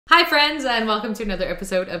Hi friends, and welcome to another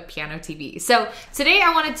episode of Piano TV. So today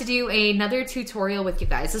I wanted to do another tutorial with you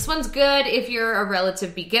guys. This one's good if you're a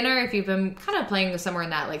relative beginner, if you've been kind of playing somewhere in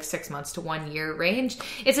that like 6 months to 1 year range.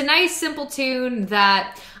 It's a nice simple tune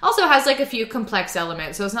that also has like a few complex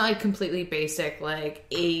elements, so it's not like completely basic like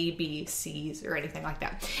A, B, C's or anything like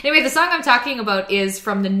that. Anyway, the song I'm talking about is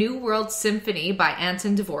from the New World Symphony by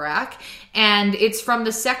Dvorak, and it's from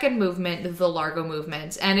the second movement, the Largo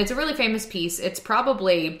movement, and it's a really famous piece. It's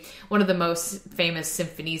probably one of the most famous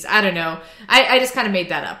symphonies. I don't know. I just kind of made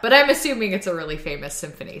that up, but I'm assuming it's a really famous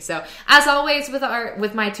symphony. So as always with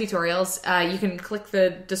my tutorials, you can click the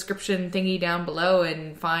description thingy down below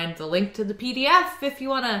and find the link to the PDF if you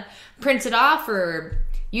want to print it off or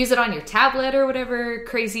use it on your tablet or whatever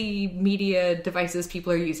crazy media devices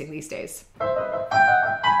people are using these days.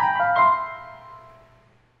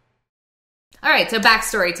 All right, so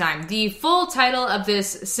backstory time. The full title of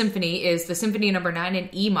this symphony is the Symphony Number 9 in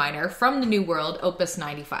E minor from the New World, Opus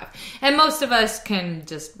 95. And most of us can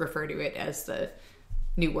just refer to it as the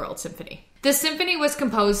New World Symphony. The symphony was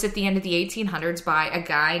composed at the end of the 1800s by a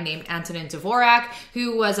guy named Antonin Dvorak,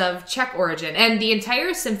 who was of Czech origin. And the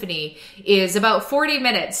entire symphony is about 40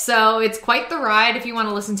 minutes, so it's quite the ride. If you want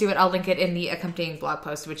to listen to it, I'll link it in the accompanying blog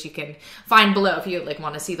post, which you can find below if you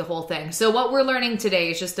want to see the whole thing. So what we're learning today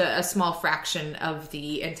is just a small fraction of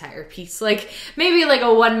the entire piece, maybe like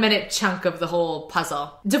a 1 minute chunk of the whole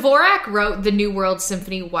puzzle. Dvorak wrote the New World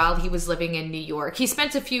Symphony while he was living in New York. He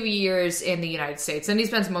spent a few years in the United States, and he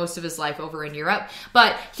spends most of his life over in Europe,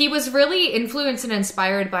 but he was really influenced and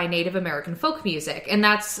inspired by Native American folk music, and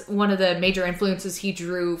that's one of the major influences he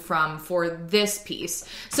drew from for this piece.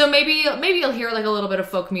 So maybe you'll hear like a little bit of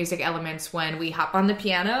folk music elements when we hop on the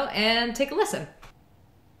piano and take a listen.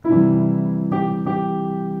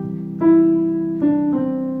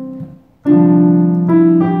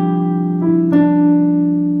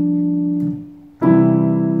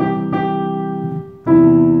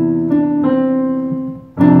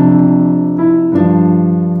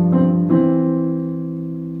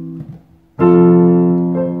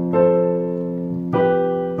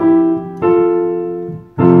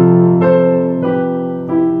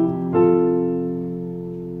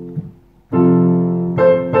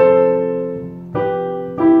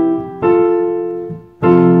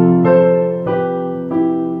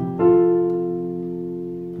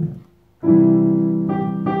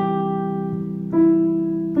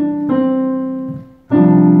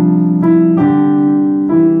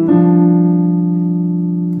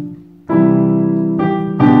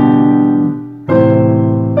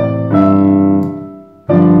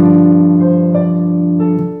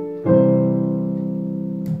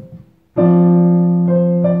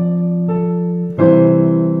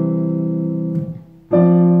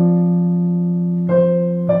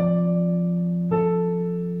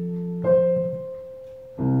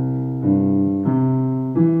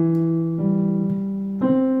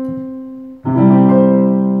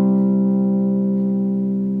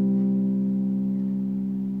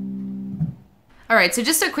 Alright, so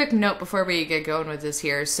just a quick note before we get going with this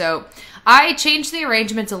here. So I changed the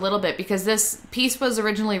arrangements a little bit because this piece was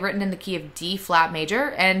originally written in the key of D flat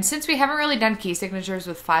major, and since we haven't really done key signatures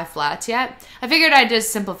with 5 flats yet, I figured I'd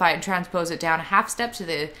just simplify it and transpose it down a half step to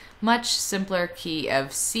the much simpler key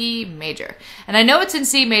of C major. And I know it's in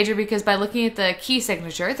C major because by looking at the key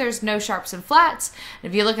signature, there's no sharps and flats.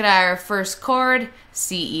 And if you look at our first chord,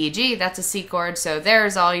 C, E, G, that's a C chord, so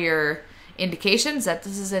there's all your indications that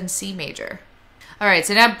this is in C major. Alright,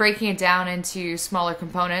 so now breaking it down into smaller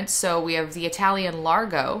components. So we have the Italian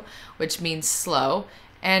Largo, which means slow.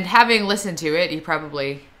 And having listened to it, you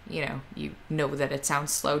probably, you know that it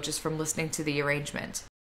sounds slow just from listening to the arrangement.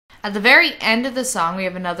 At the very end of the song, we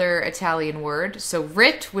have another Italian word. So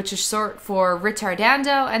rit, which is short for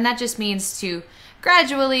ritardando, and that just means to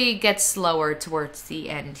gradually get slower towards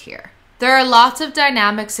the end here. There are lots of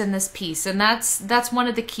dynamics in this piece, and that's one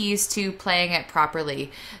of the keys to playing it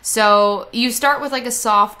properly. So you start with like a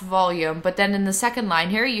soft volume, but then in the second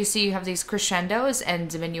line here, you see you have these crescendos and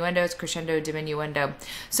diminuendos, crescendo, diminuendo.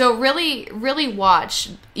 So really watch,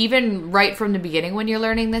 even right from the beginning when you're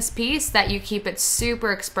learning this piece, that you keep it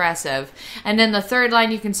super expressive. And then the third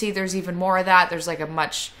line, you can see there's even more of that. There's like a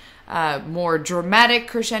much more dramatic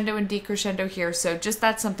crescendo and decrescendo here, so just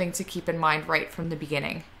that's something to keep in mind right from the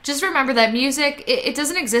beginning. Just remember that music, it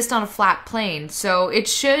doesn't exist on a flat plane, so it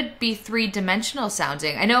should be three-dimensional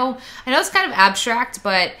sounding. I know it's kind of abstract,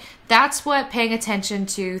 but that's what paying attention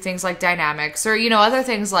to things like dynamics or, other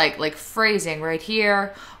things like phrasing right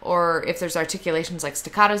here, or if there's articulations like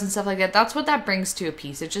staccatos and stuff like that, that's what that brings to a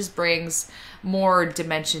piece. It just brings more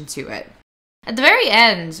dimension to it. At the very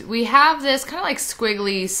end, we have this kind of like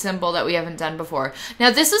squiggly symbol that we haven't done before.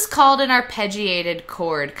 Now, this is called an arpeggiated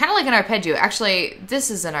chord, kind of like an arpeggio. Actually,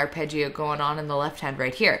 this is an arpeggio going on in the left hand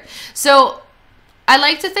right here. So I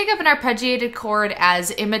like to think of an arpeggiated chord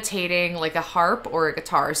as imitating like a harp or a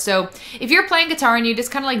guitar. So if you're playing guitar and you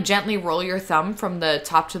just kind of like gently roll your thumb from the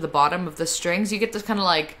top to the bottom of the strings, you get this kind of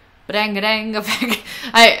like ba-dang-a-dang effect.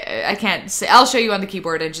 I can't say. I'll show you on the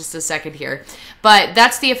keyboard in just a second here. But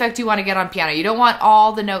that's the effect you want to get on piano. You don't want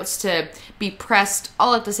all the notes to be pressed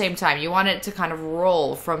all at the same time. You want it to kind of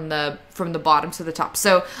roll from the bottom to the top.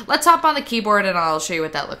 So let's hop on the keyboard and I'll show you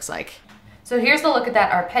what that looks like. So here's the look at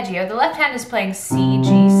that arpeggio. The left hand is playing C,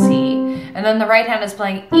 G, C, and then the right hand is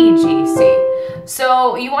playing E, G, C.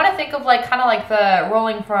 So you want to think of like kind of like the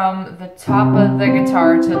rolling from the top of the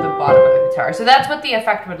guitar to the bottom of the guitar. So that's what the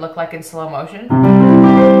effect would look like in slow motion.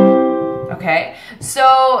 Okay,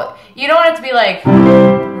 so you don't want it to be like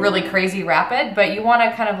really crazy rapid, but you want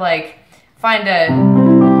to kind of like find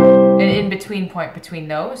an in-between point between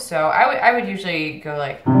those. So I would usually go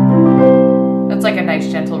like, that's like a nice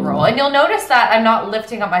gentle roll. And you'll notice that I'm not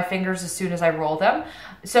lifting up my fingers as soon as I roll them.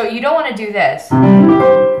 So you don't want to do this.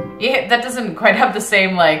 Yeah, that doesn't quite have the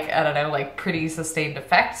same like, I don't know, like pretty sustained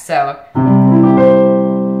effect. So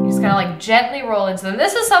you just kind of like gently roll into them.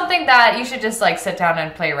 This is something that you should just like sit down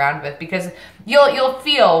and play around with because you'll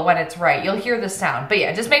feel when it's right. You'll hear the sound. But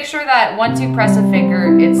yeah, just make sure that once you press a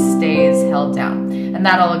finger, it stays held down. And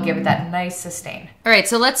that'll give it that nice sustain. All right,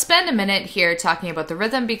 so let's spend a minute here talking about the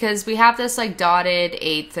rhythm because we have this like dotted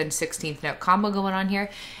 8th and 16th note combo going on here.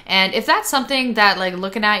 And if that's something that like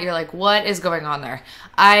looking at, you're like, what is going on there?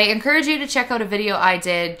 I encourage you to check out a video I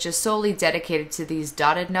did just solely dedicated to these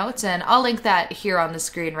dotted notes. And I'll link that here on the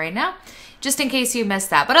screen right now, just in case you missed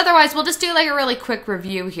that. But otherwise, we'll just do like a really quick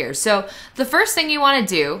review here. So the first thing you want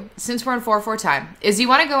to do, since we're in 4/4 time, is you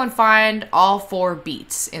want to go and find all 4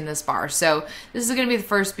 beats in this bar. So this is going to be the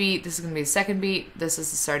first beat, this is going to be the second beat, this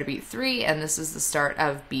is the start of beat 3, and this is the start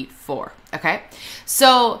of beat 4, okay?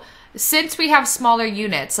 So since we have smaller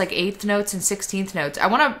units, like 8th notes and 16th notes, I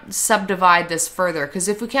want to subdivide this further because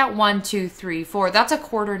if we count 1, 2, 3, 4, that's a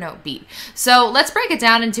quarter note beat. So let's break it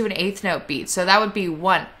down into an 8th note beat. So that would be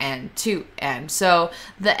 1 and 2 and. So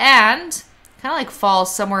the and kind of like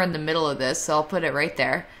falls somewhere in the middle of this. So I'll put it right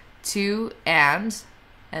there. 2 and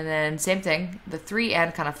then same thing. The 3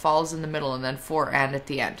 and kind of falls in the middle and then 4 and at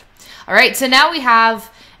the end. All right, so now we have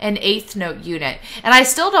an 8th note unit. And I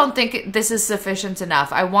still don't think this is sufficient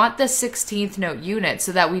enough. I want the 16th note unit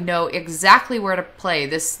so that we know exactly where to play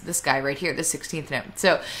this guy right here, the 16th note.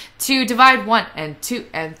 So to divide 1 and 2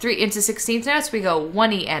 and 3 into 16th notes, we go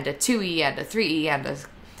 1 E and a 2 E and a 3 E and a,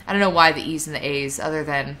 I don't know why the E's and the A's other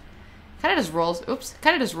than kind of just rolls,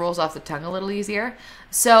 kind of just rolls off the tongue a little easier.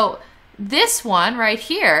 So this one right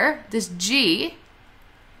here, this G,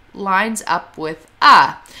 lines up with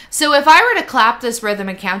A. So if I were to clap this rhythm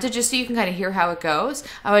and count it, just so you can kind of hear how it goes,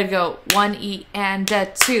 I would go 1 E and a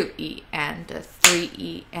 2 E and a 3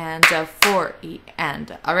 E and a 4 E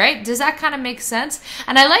and a. All right, does that kind of make sense?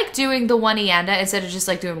 And I like doing the 1 E and a instead of just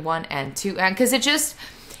like doing 1 and 2 and, because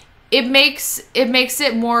it makes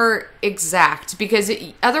it more exact, because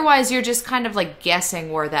otherwise you're just kind of like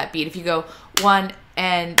guessing where that beat. If you go 1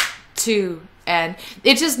 and 2 and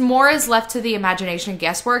it just more is left to the imagination and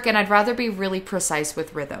guesswork, and I'd rather be really precise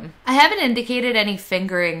with rhythm. I haven't indicated any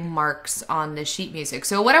fingering marks on this sheet music,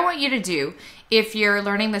 so what I want you to do if you're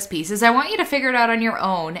learning this piece is I want you to figure it out on your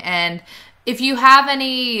own. And if you have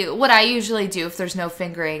any, what I usually do if there's no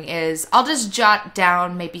fingering is I'll just jot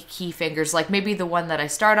down maybe key fingers, like maybe the one that I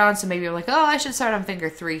start on. So maybe I'm like, oh, I should start on finger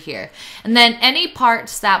 3 here. And then any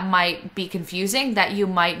parts that might be confusing that you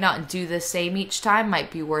might not do the same each time might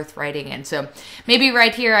be worth writing in. So maybe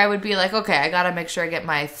right here I would be like, okay, I gotta make sure I get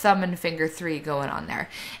my thumb and finger 3 going on there.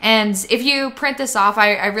 And if you print this off,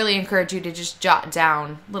 I really encourage you to just jot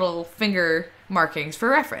down little finger markings for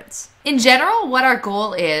reference. In general, what our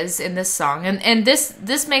goal is in this song, and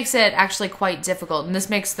this makes it actually quite difficult, and this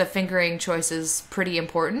makes the fingering choices pretty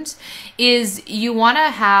important, is you want to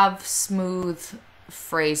have smooth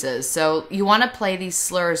phrases. So you want to play these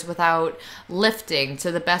slurs without lifting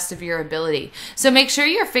to the best of your ability. So make sure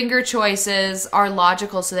your finger choices are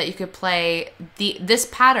logical so that you could play this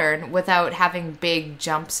pattern without having big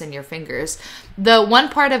jumps in your fingers. The one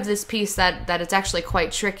part of this piece that it's actually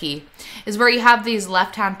quite tricky is where you have these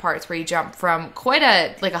left-hand parts where you jump from quite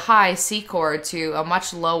a high C chord to a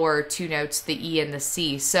much lower 2 notes, the E and the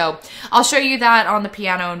C. So I'll show you that on the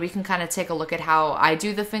piano, and we can kind of take a look at how I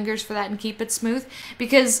do the fingers for that and keep it smooth.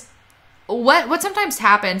 Because what sometimes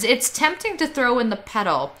happens, it's tempting to throw in the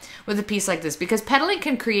pedal with a piece like this because pedaling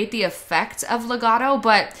can create the effect of legato,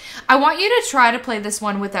 but I want you to try to play this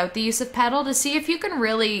one without the use of pedal to see if you can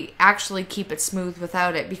really actually keep it smooth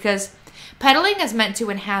without it, because pedaling is meant to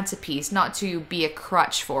enhance a piece, not to be a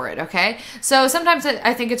crutch for it, okay? So sometimes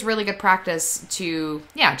I think it's really good practice to,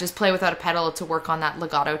 yeah, just play without a pedal to work on that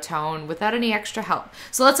legato tone without any extra help.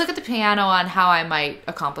 So let's look at the piano on how I might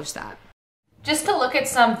accomplish that. Just to look at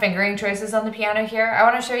some fingering choices on the piano here, I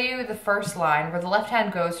want to show you the first line where the left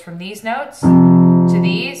hand goes from these notes to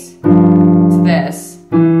these to this.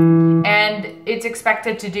 And it's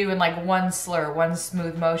expected to do in like one slur, one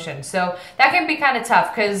smooth motion. So that can be kind of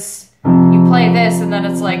tough because you play this and then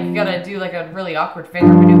it's like you gotta do like a really awkward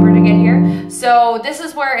finger maneuver to get here. So this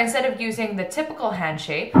is where instead of using the typical hand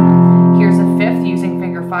shape, here's a fifth using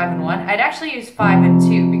finger 5 and 1, I'd actually use 5 and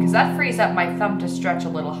 2 because that frees up my thumb to stretch a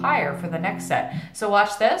little higher for the next set. So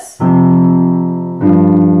watch this.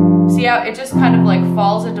 See how it just kind of like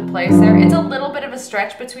falls into place there? It's a little bit of a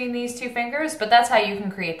stretch between these two fingers, but that's how you can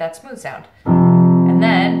create that smooth sound. And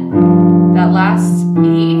then that last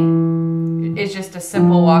E is just a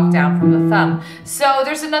simple walk down from the thumb. So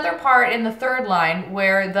there's another part in the third line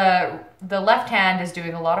where the left hand is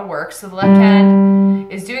doing a lot of work. So the left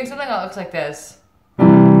hand is doing something that looks like this,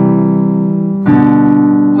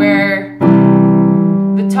 where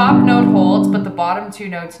the top note holds, but the bottom two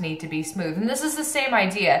notes need to be smooth. And this is the same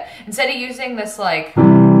idea. Instead of using this like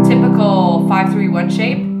typical 5-3-1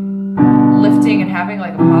 shape, lifting and having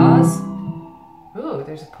like a pause. Ooh,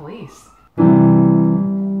 there's a police.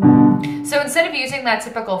 So instead of using that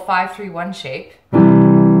typical 5-3-1 shape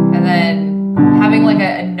and then having like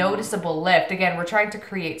a noticeable lift, again, we're trying to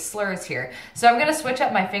create slurs here. So I'm going to switch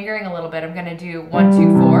up my fingering a little bit. I'm going to do 1,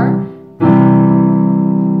 2, 4.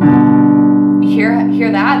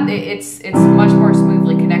 Hear that? It's much more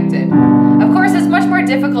smoothly connected. Of course, it's much more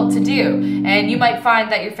difficult to do, and you might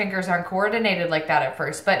find that your fingers aren't coordinated like that at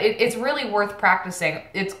first, but it's really worth practicing.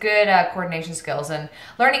 It's good coordination skills, and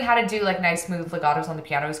learning how to do like nice smooth legatos on the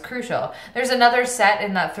piano is crucial. There's another set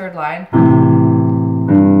in that third line,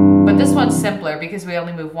 but this one's simpler because we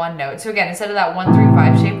only move one note. So again, instead of that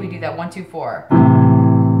 1-3-5 shape, we do that 1-2-4,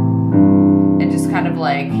 and just kind of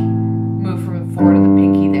like move from 4 to the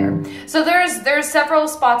pinky there. So there's several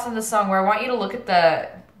spots in the song where I want you to look at the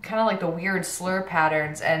kind of like the weird slur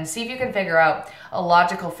patterns and see if you can figure out a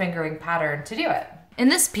logical fingering pattern to do it. In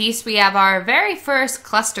this piece, we have our very first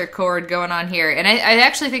cluster chord going on here, and I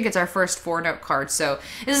actually think it's our first 4-note chord. So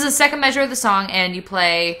this is the second measure of the song, and you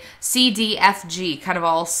play C, D, F, G, kind of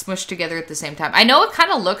all smushed together at the same time. I know it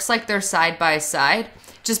kind of looks like they're side by side,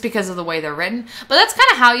 just because of the way they're written. But that's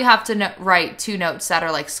kind of how you have to write two notes that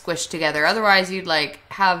are like squished together. Otherwise, you'd like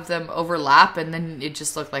have them overlap and then it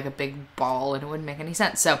just looked like a big ball and it wouldn't make any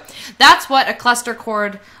sense. So that's what a cluster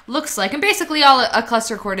chord looks like. And basically all a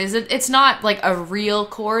cluster chord is, it's not like a real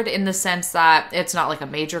chord in the sense that it's not like a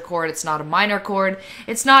major chord, it's not a minor chord,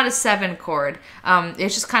 it's not a 7 chord.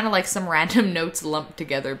 It's just kind of like some random notes lumped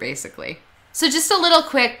together basically. So just a little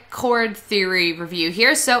quick chord theory review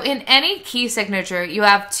here. So in any key signature, you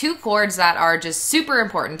have 2 chords that are just super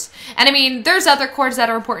important. And I mean, there's other chords that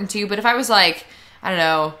are important too, but if I was like, I don't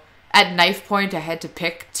know, at knife point, I had to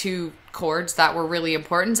pick 2 chords that were really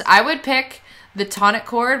important, I would pick the tonic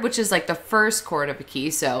chord, which is like the first chord of a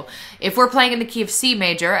key. So if we're playing in the key of C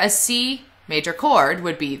major, a C major chord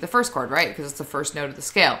would be the first chord, right? Because it's the first note of the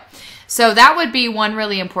scale. So that would be one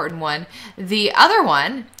really important one. The other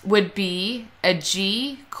one would be a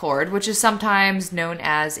G chord, which is sometimes known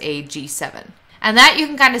as a G7. And that you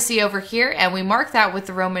can kind of see over here, and we mark that with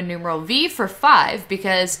the Roman numeral V for 5,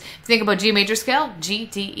 because if you think about G major scale, G,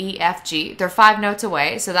 D, E, F, G, they're 5 notes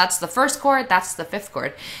away. So that's the first chord, that's the 5th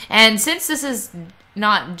chord. And since this is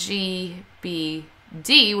not G, B,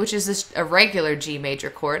 D, which is just a regular G major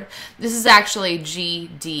chord, this is actually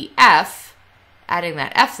G, D, F. Adding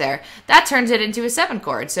that F there, that turns it into a 7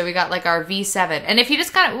 chord. So we got like our V7. And if you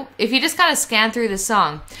just kind of scan through the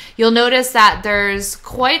song, you'll notice that there's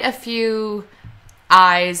quite a few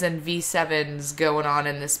I's and V7s going on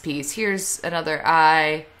in this piece. Here's another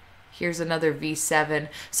I, here's another V7.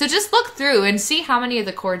 So just look through and see how many of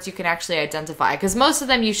the chords you can actually identify, because most of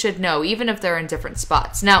them you should know, even if they're in different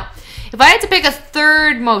spots. Now, if I had to pick a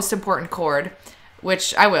third most important chord,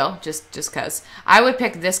 which I will, just cause, I would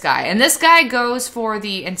pick this guy. And this guy goes for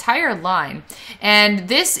the entire line. And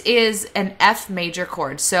this is an F major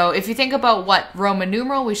chord. So if you think about what Roman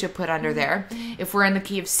numeral we should put under there, if we're in the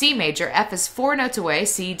key of C major, F is 4 notes away,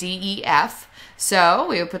 C, D, E, F. So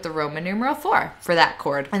we would put the Roman numeral 4 for that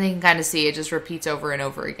chord. And you can kind of see it just repeats over and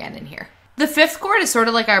over again in here. The fifth chord is sort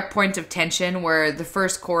of like our point of tension, where the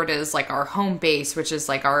first chord is like our home base, which is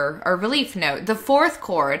like our relief note. The fourth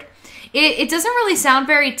chord, it doesn't really sound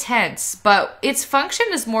very tense, but its function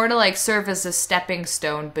is more to like serve as a stepping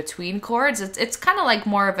stone between chords. It's kind of like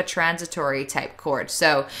more of a transitory type chord.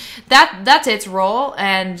 So that's its role,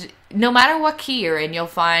 and no matter what key you're in, you'll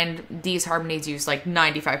find these harmonies used like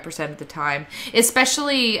 95% of the time.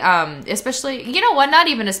 Especially, you know what, not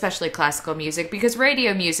even especially classical music, because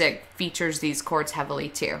radio music features these chords heavily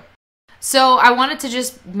too. So I wanted to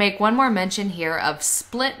just make one more mention here of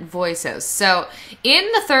split voices. So in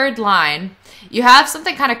the third line, you have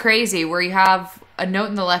something kind of crazy where you have a note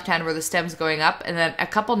in the left hand where the stem's going up, and then a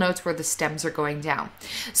couple notes where the stems are going down.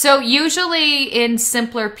 So usually in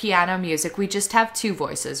simpler piano music, we just have two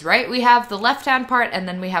voices, right? We have the left hand part and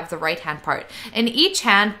then we have the right hand part. And each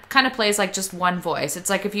hand kind of plays like just one voice. It's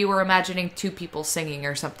like if you were imagining two people singing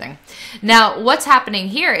or something. Now, what's happening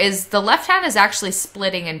here is the left hand is actually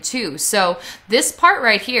splitting in two. So this part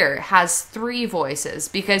right here has three voices,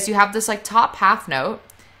 because you have this like top half note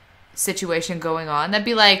situation going on. That'd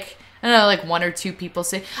be like, I don't know, like one or two people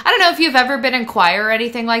sing. I don't know if you've ever been in choir or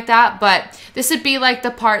anything like that, but this would be like the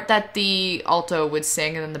part that the alto would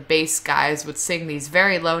sing, and then the bass guys would sing these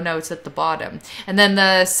very low notes at the bottom. And then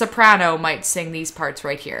the soprano might sing these parts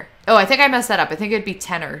right here. Oh, I think I messed that up. I think it'd be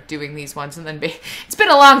tenor doing these ones, and then it's been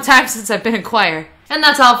a long time since I've been in choir. And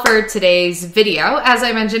that's all for today's video. As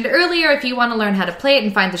I mentioned earlier, if you want to learn how to play it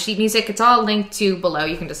and find the sheet music, it's all linked to below.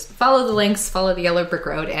 You can just follow the links, follow the yellow brick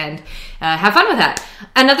road, and have fun with that.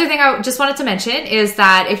 Another thing I just wanted to mention is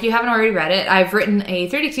that if you haven't already read it, I've written a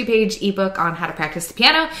 32-page ebook on how to practice the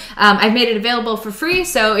piano. I've made it available for free,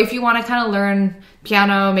 so if you want to kind of learn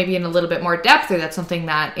piano maybe in a little bit more depth, or that's something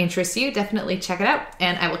that interests you, definitely check it out.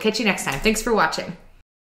 And I will catch you next time. Thanks for watching.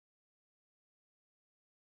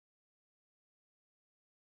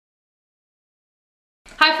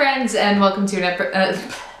 Hi friends, and welcome to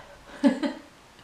an